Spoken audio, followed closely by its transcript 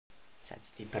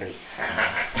Сядьте первый.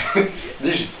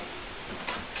 Держи.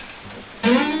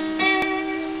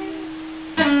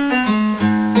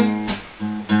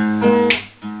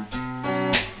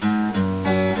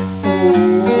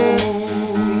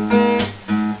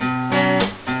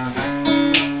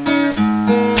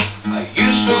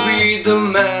 The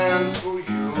man for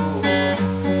you,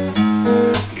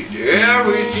 did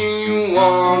everything you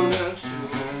wanted to.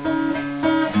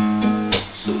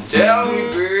 So tell me,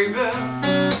 baby,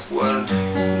 what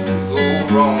did go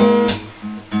wrong?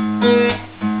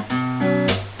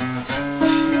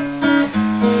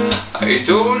 I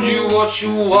told you what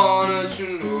you wanted to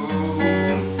know,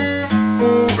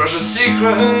 precious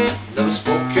secret never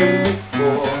spoken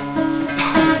before.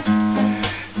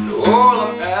 And all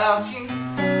I'm asking,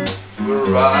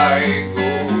 where I go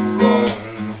wrong.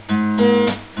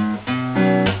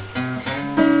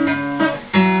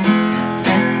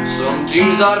 Some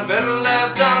things are better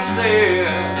left unsaid,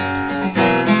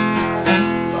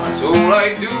 but all I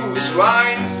do is cry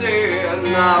instead.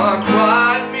 Now I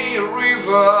cried me a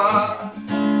river,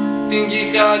 thinking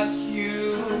that you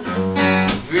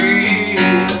feel.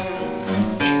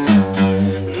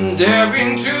 There've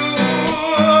been too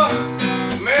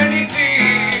many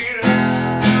tears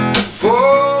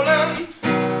fallen,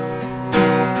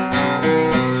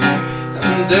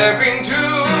 and there've been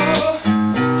too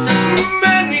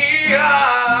many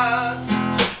hearts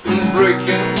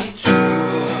breaking too.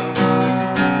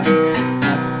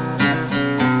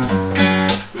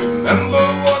 Remember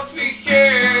what we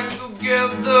had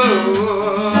together,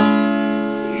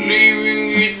 leaving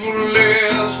it will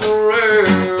last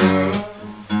forever.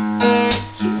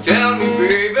 So tell me,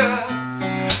 baby,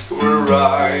 where I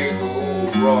go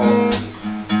wrong.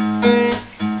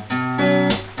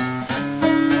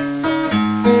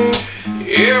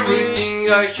 Everything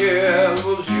I had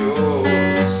was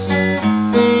yours,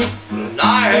 and I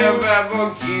have ever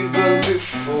given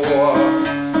before.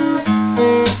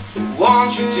 So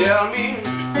won't you tell me,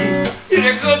 did I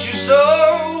cut you so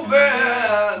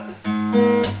bad?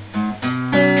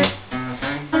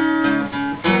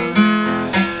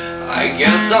 I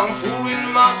guess I'm fooling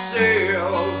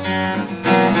myself,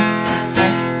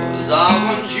 'cause I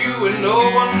want you and no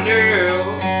one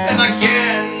else, and I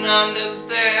can't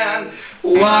understand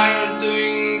why you're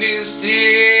doing these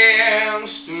things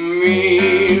to me.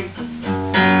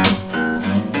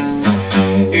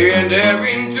 And there've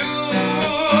been too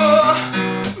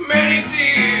many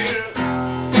tears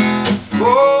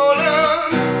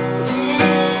falling,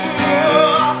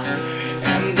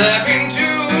 and there've been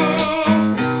too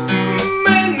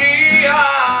many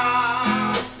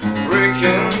hearts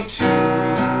breaking too.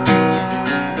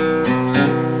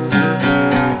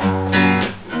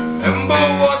 Remember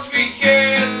what we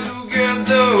had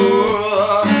together,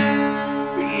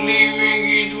 believing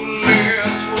it will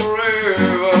last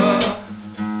forever.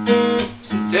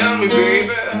 So tell me,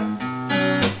 baby,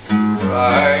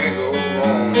 right?